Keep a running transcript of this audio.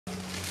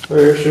Where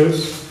are your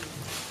shoes?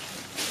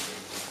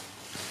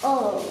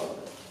 Oh.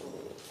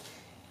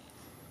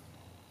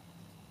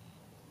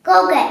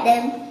 Go get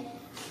them.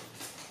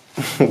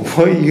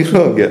 Why you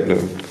don't get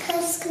them?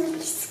 Because I'm gonna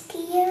be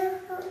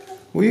scared.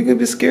 What are you gonna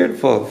be scared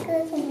for?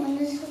 Because I'm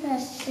just gonna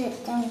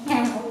sit down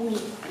and wait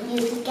for you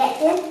to get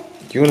them.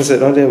 You wanna sit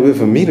down there and wait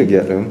for me to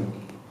get them?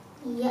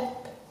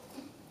 Yep.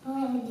 I'm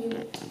gonna do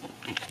it.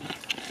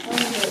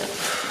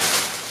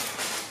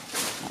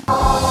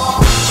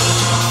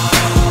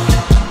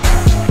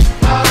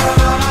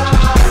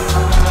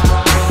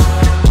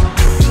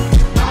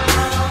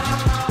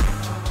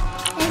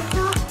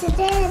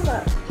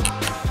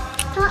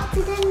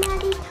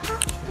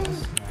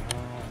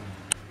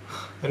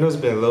 I know it's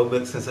been a little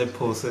bit since I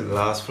posted the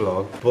last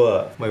vlog,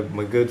 but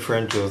my good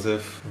friend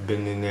Joseph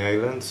been in the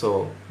island,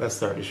 so let's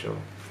start the show.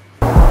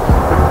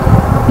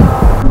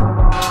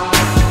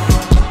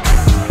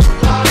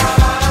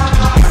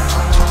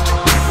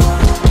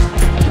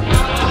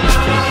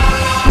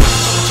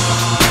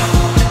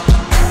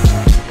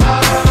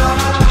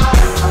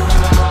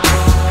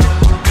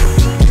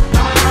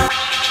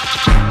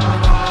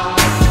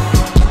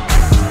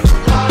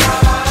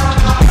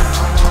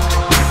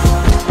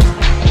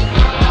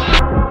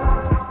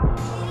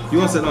 You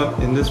want to set up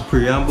in this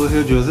preamble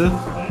here, Joseph?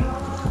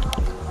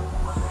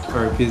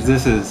 Alright, because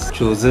this is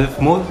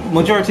Joseph.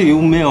 Majority of you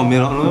may or may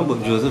not know,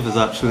 but Joseph is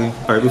actually...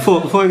 Alright,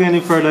 before I get any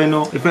further, I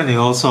know if any of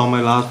y'all saw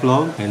my last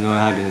vlog, I know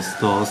I had to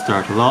install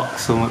starter lock,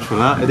 so much for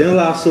that. It didn't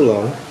last so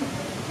long.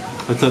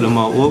 I took them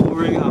out. What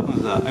really happened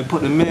is that I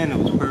put them in, it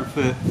was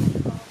perfect.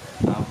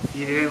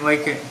 You didn't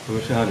like it? I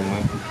wish I had it,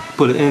 man.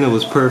 Put it in, it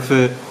was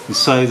perfect. The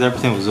size,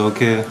 everything was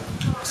okay.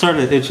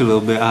 Started to itch a little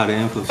bit, I had it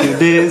in for a few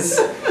days.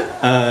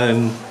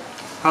 And...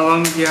 How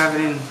long did you have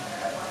it in?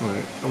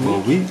 Like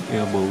about a week,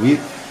 yeah, about a week.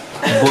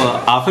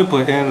 But after I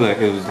put it in, like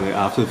it was like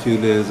after a few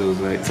days, it was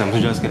like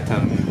something just kept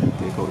telling me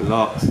take out the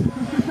locks.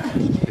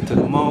 I took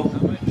them out.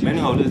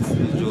 Anyhow, this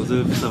is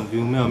Joseph. Some of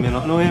you may or may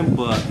not know him,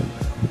 but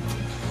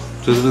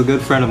Joseph is a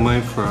good friend of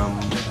mine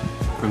from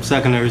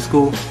secondary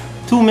school.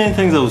 Two main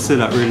things I would say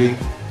that really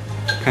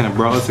kind of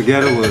brought us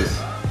together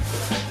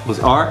was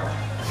art.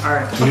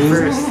 Art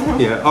music, first.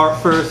 yeah, art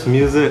first,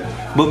 music,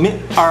 but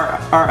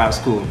art at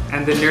school.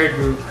 And the nerd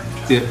group.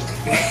 Yeah.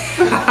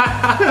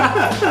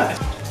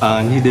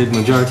 And he did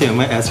majority of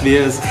my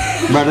SBS.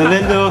 Brother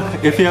Lindo,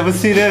 if you ever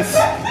see this,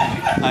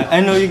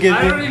 I know you gave me...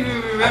 I don't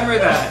even remember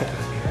that.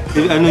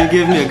 I know you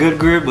gave me a good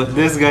grade, but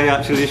this guy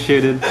actually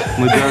shaded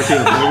majority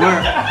of my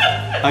work.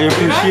 I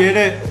appreciate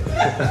it.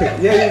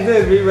 Yeah, you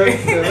did, remember?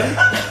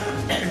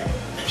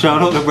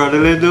 Shout out to Brother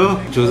Lindo.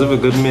 Joseph, a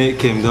good mate,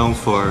 came down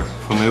for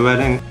my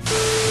wedding.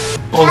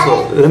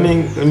 Also, let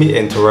me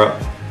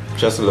interrupt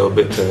just a little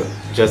bit to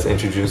just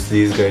introduce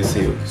these guys to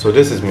you. So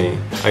this is me.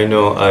 I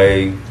know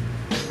I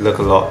look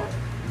a lot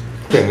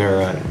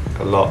thinner and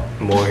a lot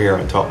more hair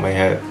on top of my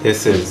head.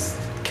 This is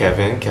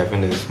Kevin.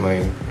 Kevin is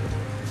my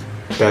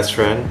best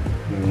friend,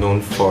 known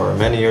for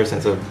many years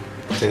since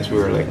we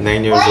were like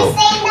 9 years old.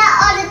 Why saying that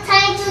all the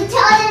time to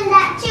tell them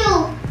that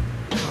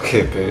too?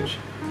 Okay, Paige.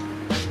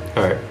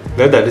 Alright,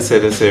 let Daddy say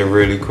this here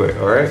really quick,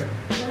 alright?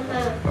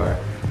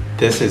 Alright.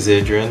 This is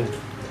Adrian.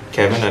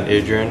 Kevin and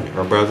Adrian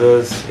are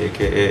brothers,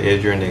 aka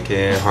Adrian,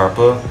 aka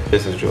Harper.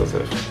 This is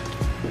Joseph.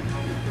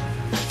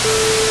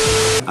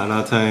 At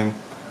that time,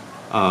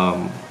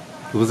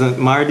 he wasn't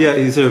married yet.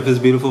 He's here with his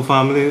beautiful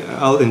family.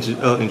 I'll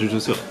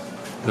introduce you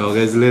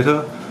guys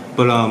later.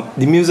 But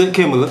the music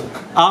came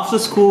after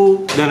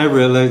school. Then I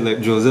realized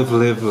like Joseph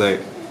lived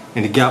like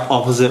in the gap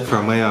opposite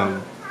from my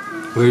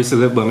where I used to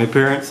live by my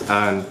parents,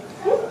 and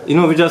you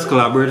know we just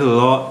collaborated a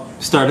lot.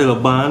 Started a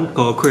band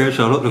called Craze.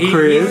 Shout out to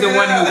Craze. He's the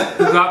one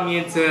who got me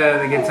into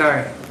the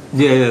guitar.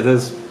 Yeah,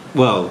 that's,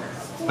 well,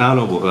 I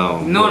don't know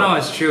about No,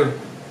 it's true.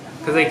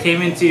 Because I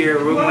came into your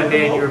room one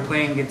day and you were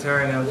playing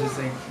guitar and I was just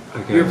like,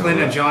 you were playing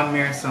a John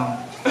Mayer song.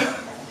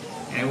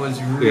 And it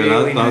was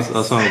really nice.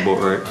 That sounds about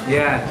right.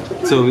 Yeah.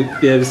 So, we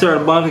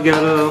started a band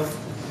together.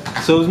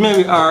 So it was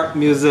mainly art,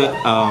 music,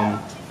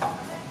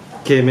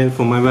 came in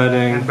for my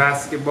wedding. And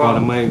basketball. One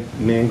of my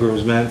main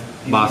groomsmen,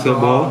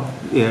 basketball.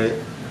 Yeah.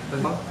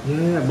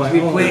 Yeah, but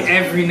we play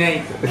every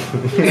night.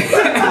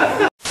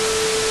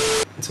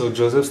 So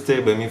Joseph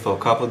stayed with me for a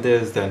couple of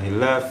days, then he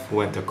left,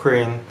 went to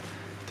Crane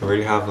to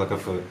really have like a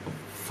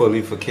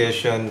fully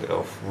vacation,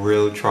 of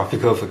real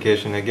tropical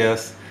vacation, I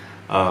guess.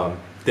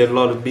 Did a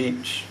lot of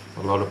beach,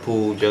 a lot of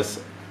pool,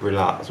 just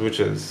relax, which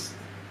is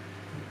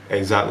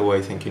exactly what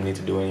I think you need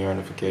to do when you're on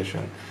a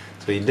vacation.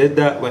 So he did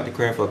that, went to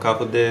Crane for a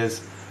couple of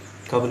days.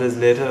 A couple of days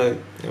later,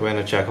 I went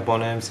to check up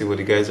on him, see what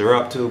the guys are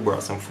up to,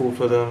 brought some food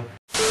for them.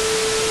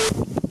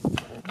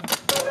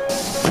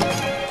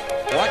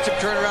 Watch him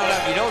turn around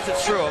after he knows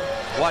it's through him.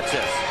 Watch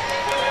this.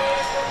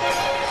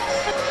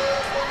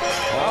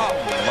 Oh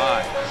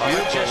my. A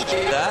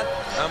magician. That?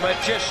 A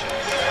magician.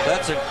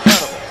 That's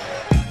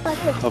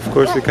incredible. Of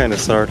course, we kind of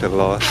started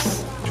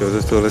lost.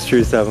 Joseph told us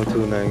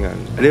 3729,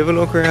 and I didn't even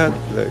know Korea had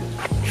like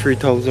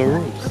 3,000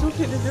 rooms.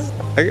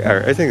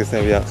 I think it's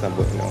time we have some,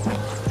 but no.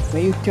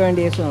 When you turn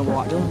this on the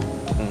water,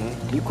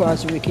 you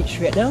cross the wicket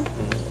straight down,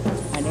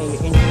 and Hello.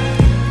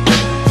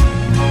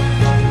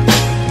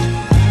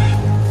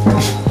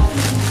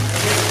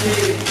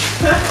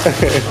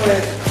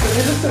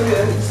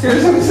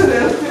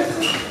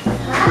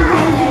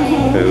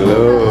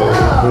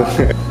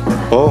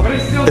 Oh,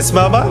 it's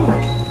my band.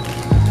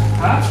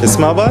 Huh? It's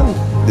my band.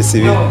 The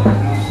CV. No.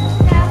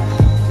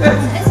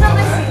 It's not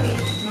my CV.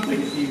 It's not like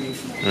a TV.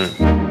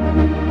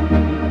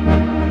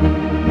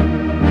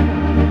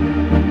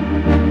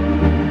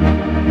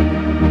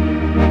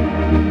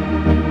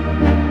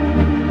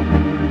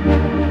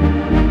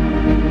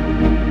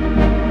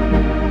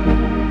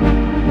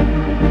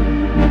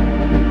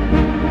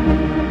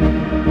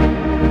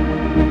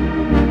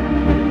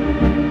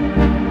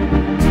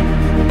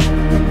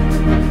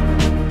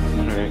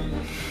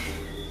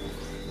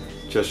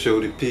 Just show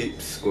the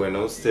peeps going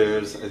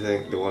downstairs. I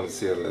think they want to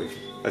see a live.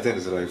 I think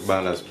there's a live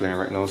band that's playing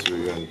right now, so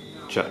we're gonna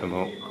check them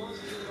out.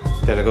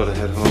 Then I gotta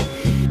head home.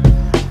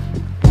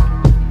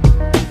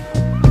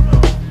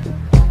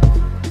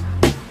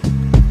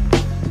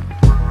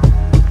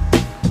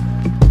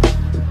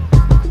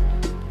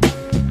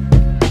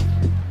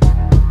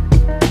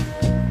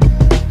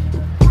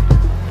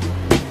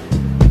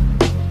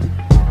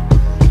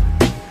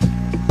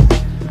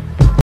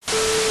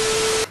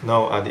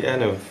 Now at the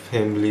end of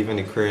him leaving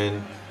the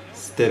crane,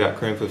 stayed at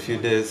crane for a few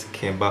days,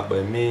 came back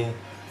by me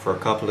for a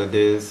couple of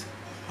days.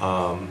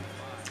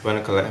 Went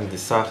to collect him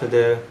this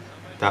Saturday.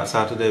 That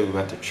Saturday we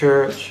went to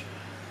church,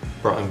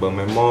 brought him by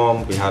my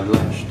mom, we had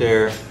lunch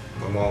there.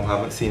 My mom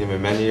haven't seen him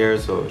in many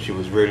years, so she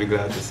was really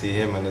glad to see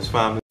him and his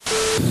family.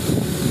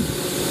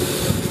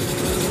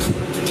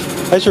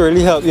 I should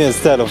really help you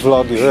instead of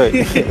vlogging, right?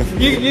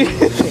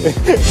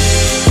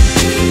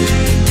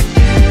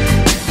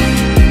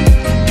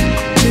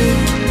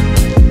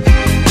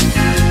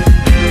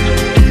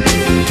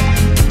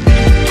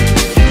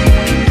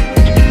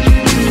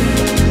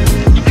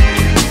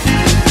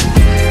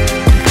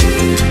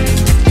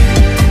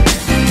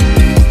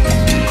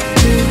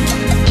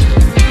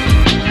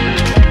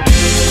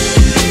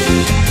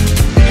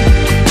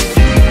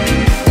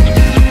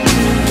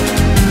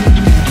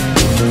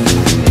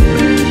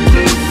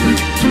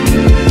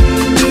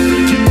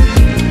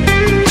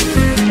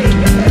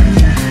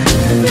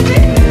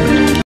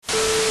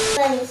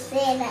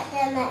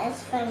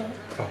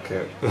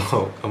 Okay,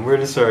 I'm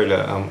really sorry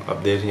that I'm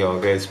updating y'all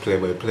guys play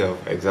by play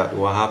of exactly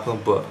what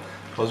happened, but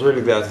I was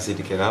really glad to see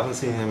the kid. I haven't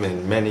seen him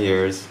in many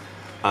years,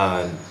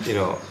 and you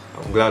know,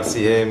 I'm glad to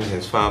see him,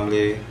 his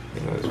family,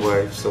 you know, his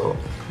wife, so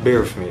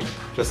bear with me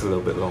just a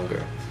little bit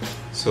longer.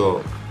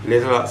 So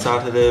later that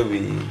Saturday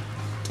we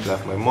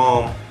left my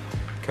mom,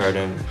 carried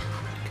him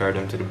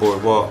to the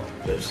boardwalk,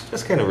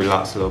 just kind of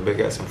relax a little bit,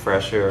 get some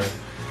fresh air,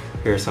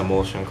 hear some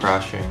ocean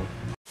crashing.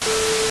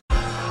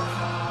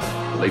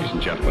 Ladies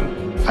and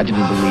gentlemen, I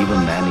didn't believe a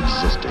man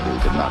existed who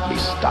could not be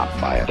stopped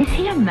by it. Is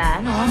he a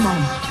man or a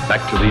monster?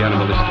 Back to the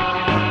animalistic.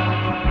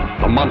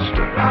 The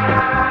monster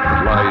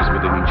that lies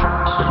within each of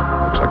us.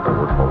 Looks like the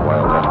word for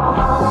wild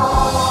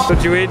animal. So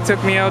Juade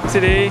took me out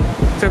today,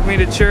 took me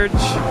to church,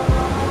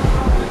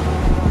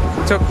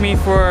 took me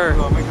for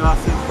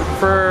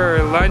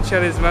lunch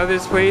at his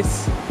mother's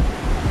place,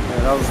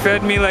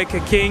 fed me like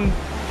a king,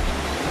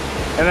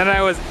 and then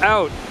I was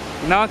out,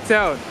 knocked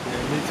out.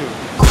 Yeah, me too.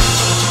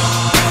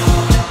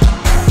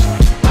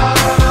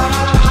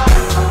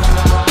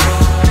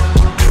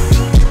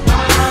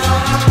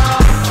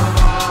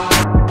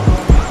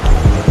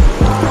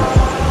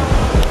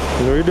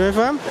 You know what you're doing,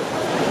 fam?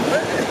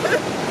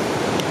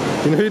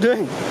 You know what you're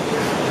doing?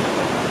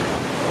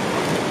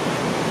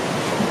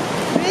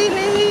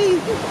 Really?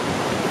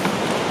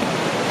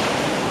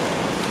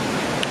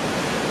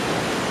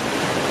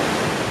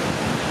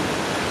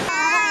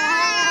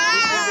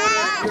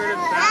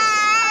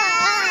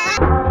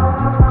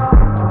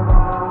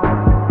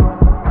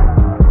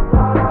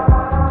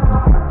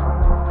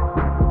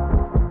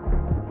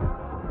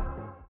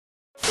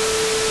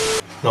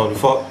 No,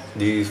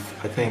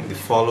 I think the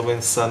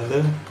following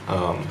Sunday,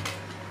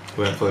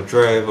 went for a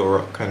drive,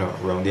 or kind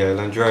of around the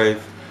island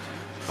drive.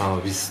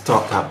 We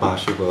stopped at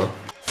Bashable.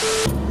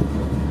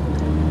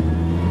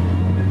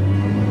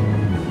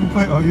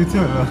 What are you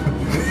doing?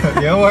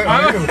 Yeah, what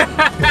are you?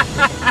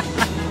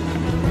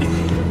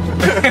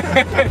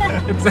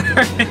 It's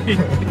alright.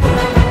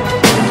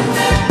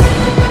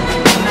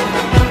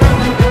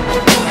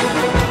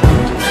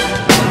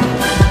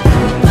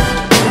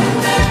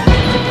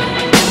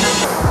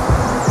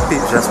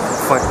 Just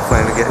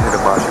planning to get into the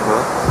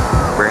Bashable,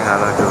 bring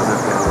Hannah and Joseph,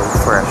 get a little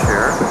fresh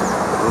air, a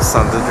little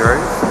Sunday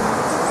drive.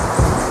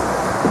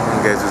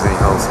 You guys was in the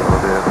house a little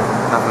bit,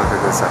 having like a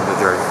good Sunday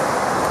drive.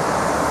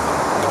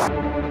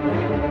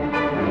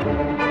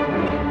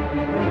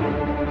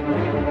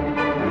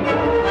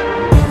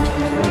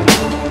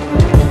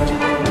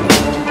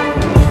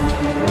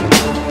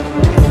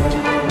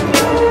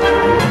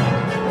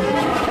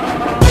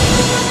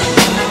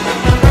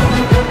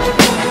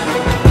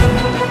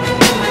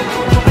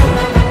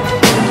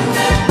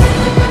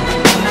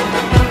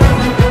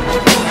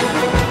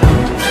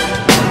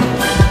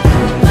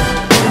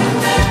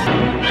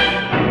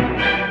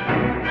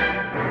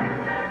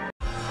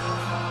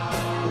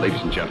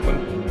 Ladies and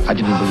gentlemen, I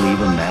didn't believe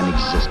a man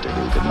existed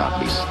who could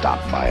not be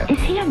stopped by it. Is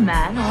he a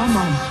man or a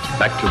monster?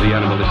 back to the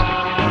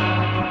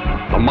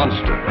animalistic. The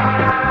monster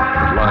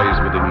that lies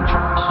within each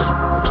of us.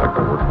 Looks like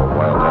the word for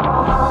wild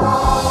animal.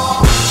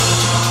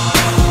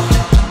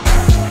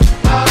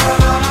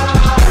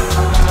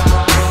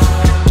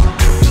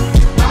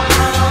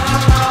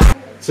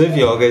 So if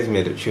y'all guys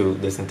made it through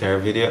this entire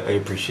video, I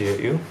appreciate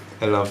you.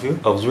 I love you.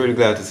 I was really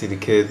glad to see the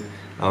kid.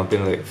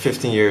 Been like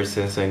 15 years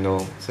since I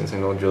know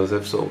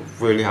Joseph, so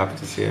really happy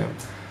to see him.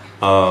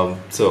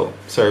 So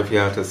sorry if you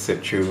have to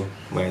sit through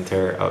my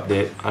entire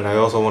update, and I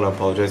also want to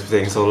apologize for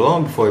taking so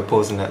long before I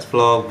post the next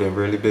vlog. Been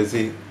really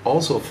busy,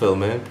 also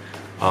filming.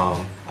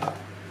 I'm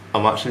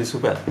actually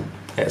super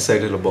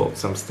excited about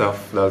some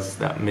stuff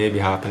that may be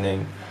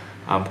happening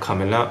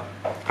coming up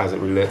as it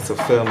relates to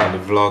film and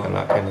the vlog and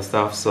that kind of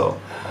stuff. So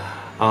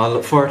I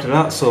look forward to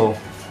that. So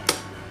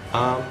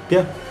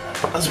yeah,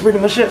 that's pretty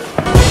much it.